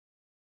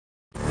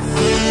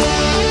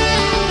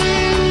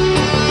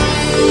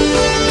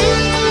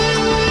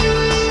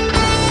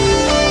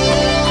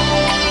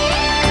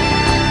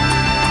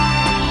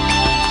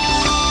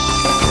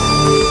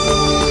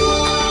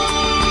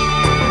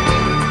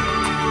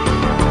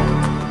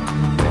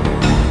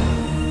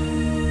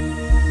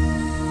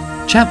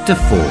Chapter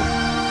 4.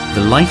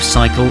 The Life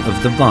Cycle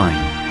of the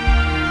Vine.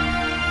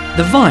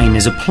 The vine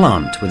is a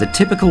plant with a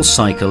typical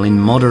cycle in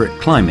moderate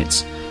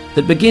climates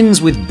that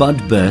begins with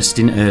bud burst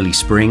in early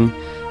spring,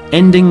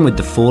 ending with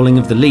the falling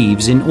of the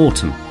leaves in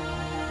autumn.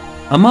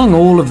 Among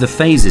all of the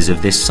phases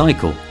of this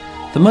cycle,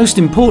 the most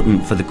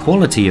important for the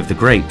quality of the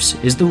grapes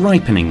is the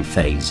ripening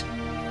phase.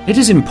 It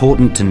is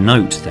important to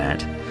note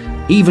that,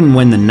 even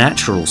when the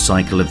natural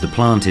cycle of the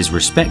plant is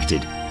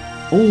respected,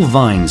 all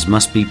vines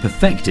must be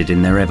perfected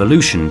in their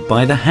evolution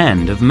by the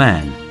hand of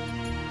man.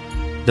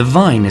 The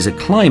vine is a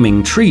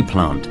climbing tree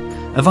plant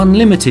of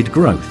unlimited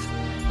growth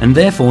and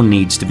therefore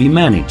needs to be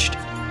managed.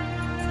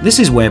 This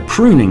is where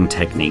pruning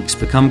techniques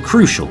become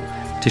crucial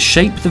to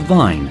shape the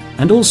vine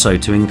and also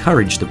to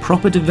encourage the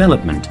proper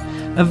development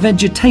of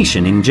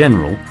vegetation in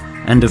general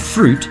and of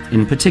fruit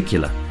in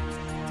particular.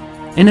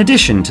 In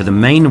addition to the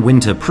main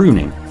winter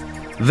pruning,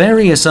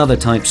 various other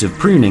types of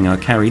pruning are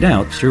carried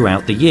out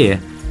throughout the year,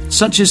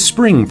 such as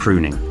spring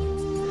pruning.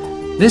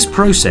 This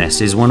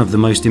process is one of the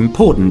most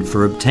important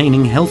for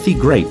obtaining healthy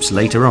grapes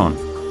later on,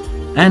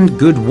 and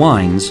good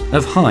wines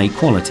of high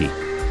quality.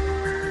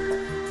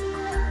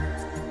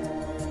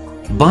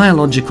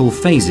 Biological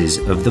phases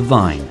of the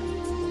vine.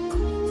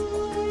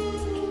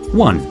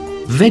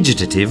 1.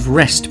 Vegetative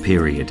rest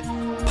period,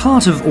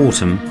 part of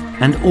autumn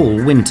and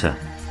all winter.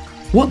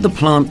 What the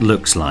plant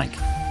looks like: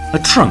 a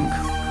trunk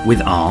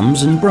with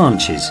arms and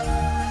branches.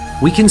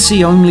 We can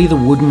see only the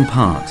wooden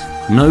part,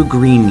 no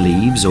green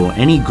leaves or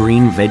any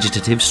green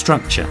vegetative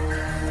structure.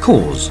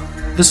 Cause: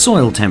 the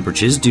soil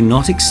temperatures do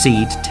not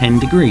exceed 10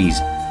 degrees,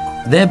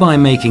 thereby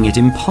making it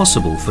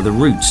impossible for the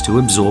roots to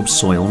absorb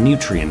soil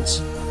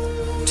nutrients.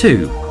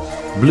 2.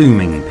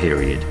 Blooming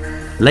period,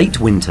 late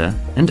winter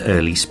and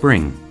early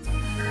spring.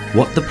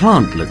 What the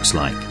plant looks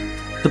like: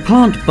 the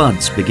plant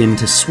buds begin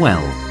to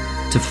swell,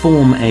 to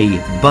form a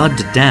bud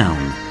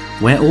down,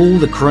 where all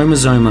the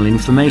chromosomal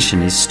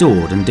information is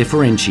stored and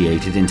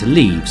differentiated into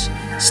leaves,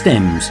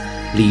 stems,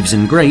 leaves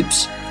and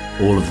grapes,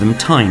 all of them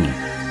tiny.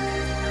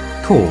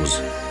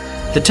 Cause: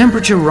 the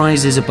temperature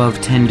rises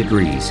above 10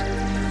 degrees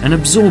and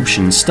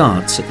absorption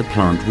starts at the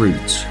plant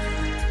roots.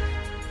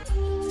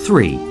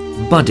 3.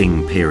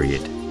 Budding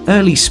period,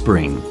 early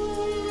spring.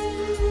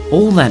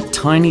 All that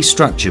tiny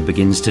structure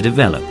begins to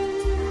develop.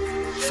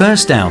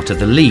 First out are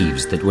the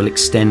leaves that will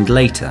extend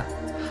later.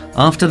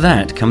 After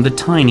that come the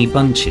tiny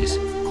bunches.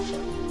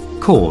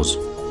 Cause: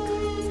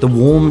 the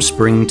warm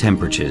spring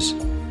temperatures.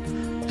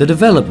 The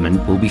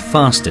development will be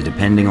faster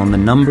depending on the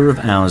number of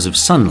hours of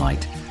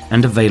sunlight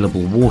and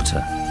available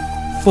water.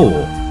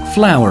 4.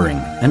 Flowering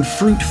and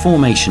fruit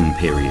formation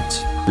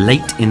periods,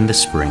 late in the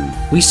spring.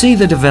 We see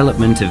the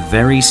development of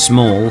very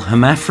small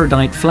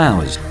hermaphrodite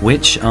flowers,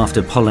 which,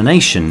 after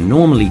pollination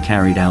normally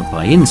carried out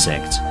by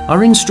insects,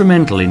 are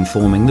instrumental in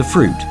forming the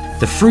fruit.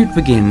 The fruit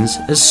begins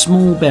as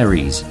small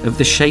berries of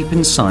the shape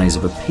and size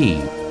of a pea.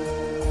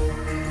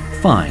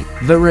 5.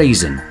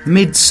 Veraison,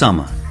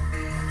 midsummer.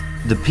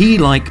 The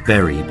pea-like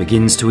berry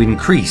begins to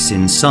increase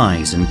in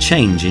size and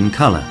change in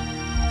color,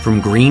 from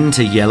green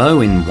to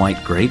yellow in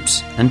white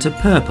grapes and to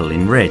purple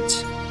in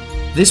reds.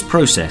 This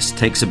process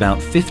takes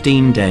about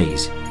 15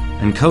 days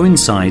and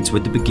coincides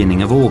with the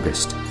beginning of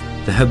August.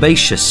 The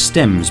herbaceous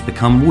stems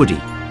become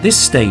woody. This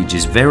stage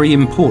is very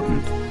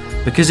important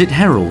because it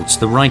heralds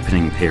the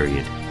ripening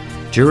period,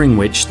 during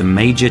which the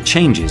major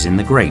changes in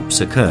the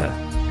grapes occur.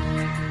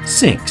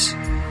 6.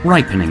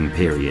 Ripening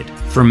period,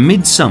 from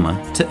midsummer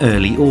to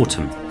early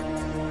autumn.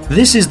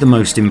 This is the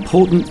most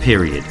important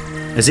period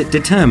as it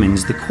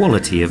determines the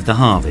quality of the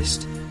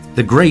harvest.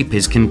 The grape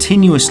is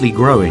continuously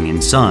growing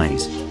in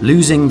size,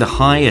 losing the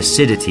high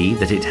acidity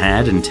that it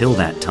had until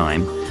that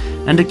time,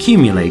 and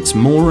accumulates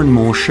more and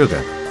more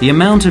sugar. The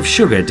amount of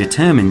sugar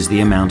determines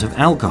the amount of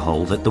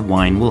alcohol that the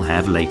wine will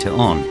have later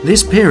on.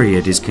 This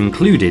period is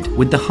concluded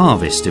with the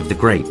harvest of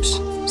the grapes.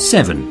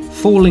 7.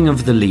 Falling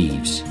of the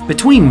leaves,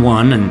 between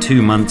 1 and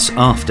 2 months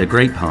after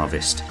grape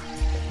harvest.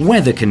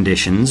 Weather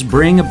conditions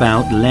bring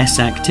about less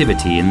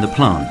activity in the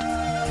plant.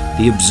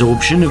 The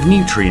absorption of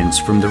nutrients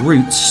from the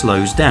roots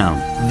slows down.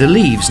 The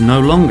leaves no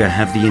longer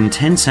have the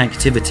intense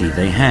activity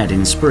they had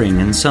in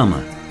spring and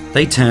summer.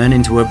 They turn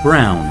into a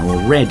brown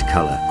or red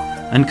color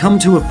and come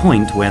to a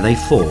point where they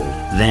fall.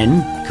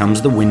 Then comes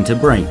the winter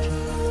break,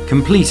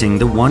 completing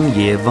the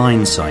 1-year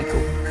vine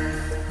cycle.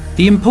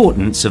 The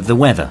importance of the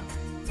weather.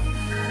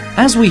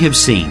 As we have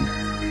seen,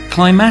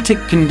 climatic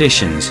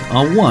conditions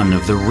are one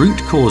of the root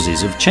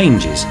causes of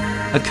changes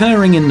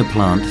occurring in the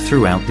plant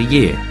throughout the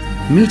year.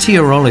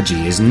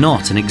 Meteorology is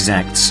not an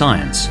exact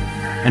science,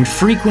 and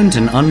frequent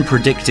and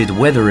unpredicted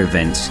weather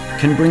events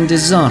can bring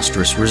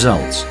disastrous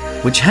results,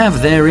 which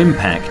have their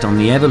impact on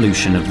the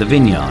evolution of the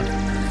vineyard.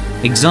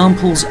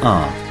 Examples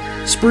are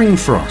spring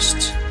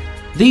frosts.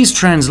 These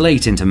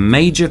translate into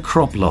major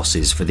crop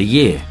losses for the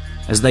year,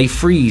 as they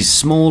freeze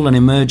small and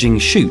emerging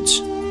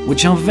shoots,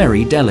 which are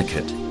very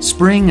delicate.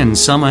 Spring and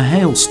summer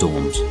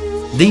hailstorms.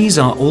 These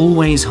are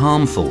always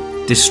harmful,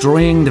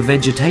 destroying the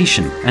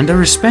vegetation, and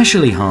are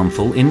especially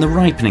harmful in the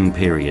ripening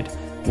period,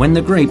 when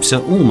the grapes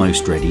are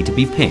almost ready to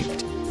be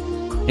picked.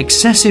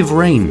 excessive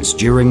rains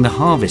during the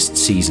harvest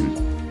season.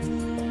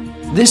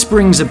 This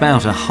brings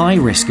about a high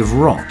risk of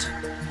rot.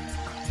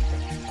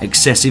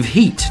 Excessive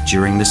heat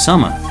during the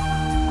summer.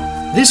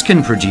 This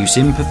can produce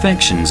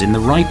imperfections in the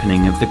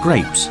ripening of the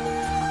grapes,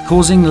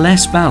 causing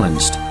less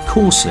balanced,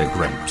 coarser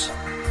grapes.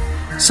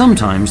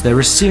 Sometimes there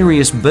are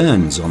serious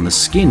burns on the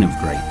skin of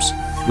grapes,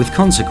 with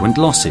consequent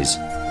losses.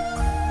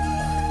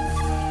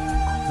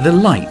 The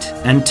light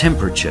and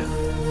temperature.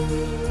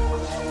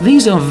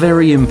 These are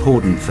very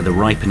important for the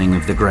ripening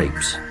of the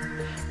grapes.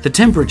 The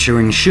temperature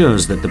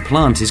ensures that the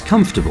plant is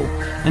comfortable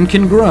and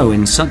can grow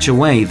in such a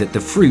way that the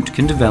fruit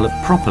can develop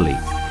properly,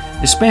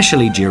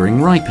 especially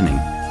during ripening.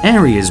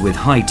 Areas with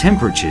high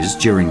temperatures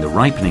during the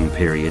ripening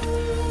period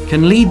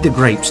can lead the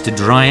grapes to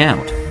dry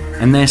out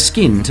and their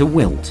skin to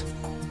wilt.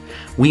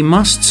 We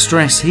must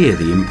stress here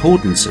the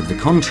importance of the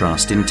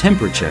contrast in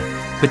temperature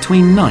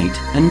between night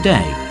and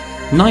day.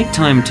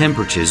 Nighttime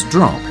temperatures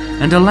drop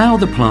and allow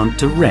the plant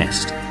to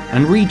rest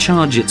and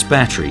recharge its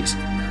batteries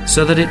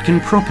so that it can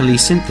properly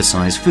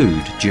synthesize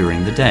food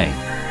during the day.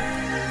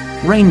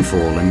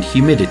 Rainfall and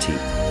humidity.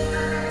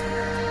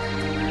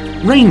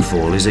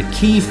 Rainfall is a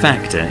key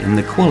factor in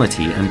the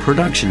quality and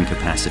production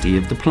capacity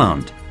of the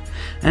plant,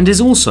 and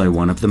is also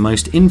one of the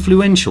most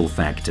influential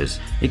factors.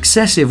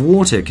 Excessive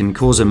water can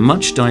cause a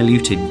much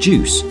diluted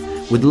juice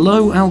with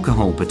low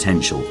alcohol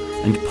potential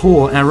and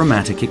poor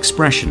aromatic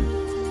expression.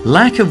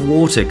 Lack of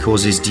water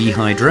causes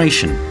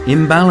dehydration,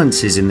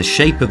 imbalances in the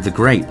shape of the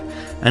grape,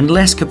 and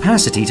less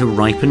capacity to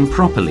ripen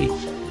properly,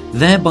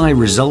 thereby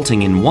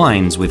resulting in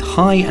wines with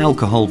high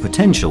alcohol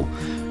potential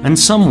and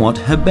somewhat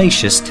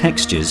herbaceous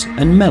textures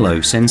and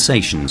mellow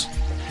sensations.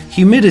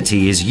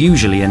 Humidity is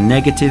usually a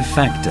negative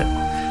factor,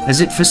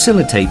 as it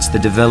facilitates the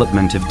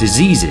development of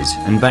diseases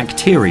and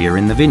bacteria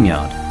in the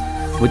vineyard,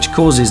 which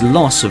causes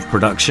loss of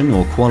production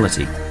or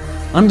quality.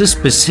 Under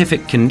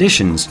specific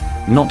conditions,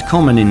 not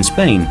common in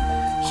Spain,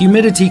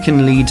 humidity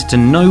can lead to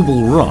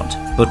noble rot,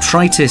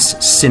 Botrytis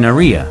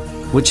cinerea,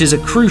 which is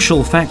a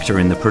crucial factor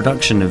in the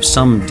production of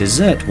some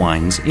dessert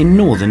wines in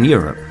Northern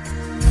Europe.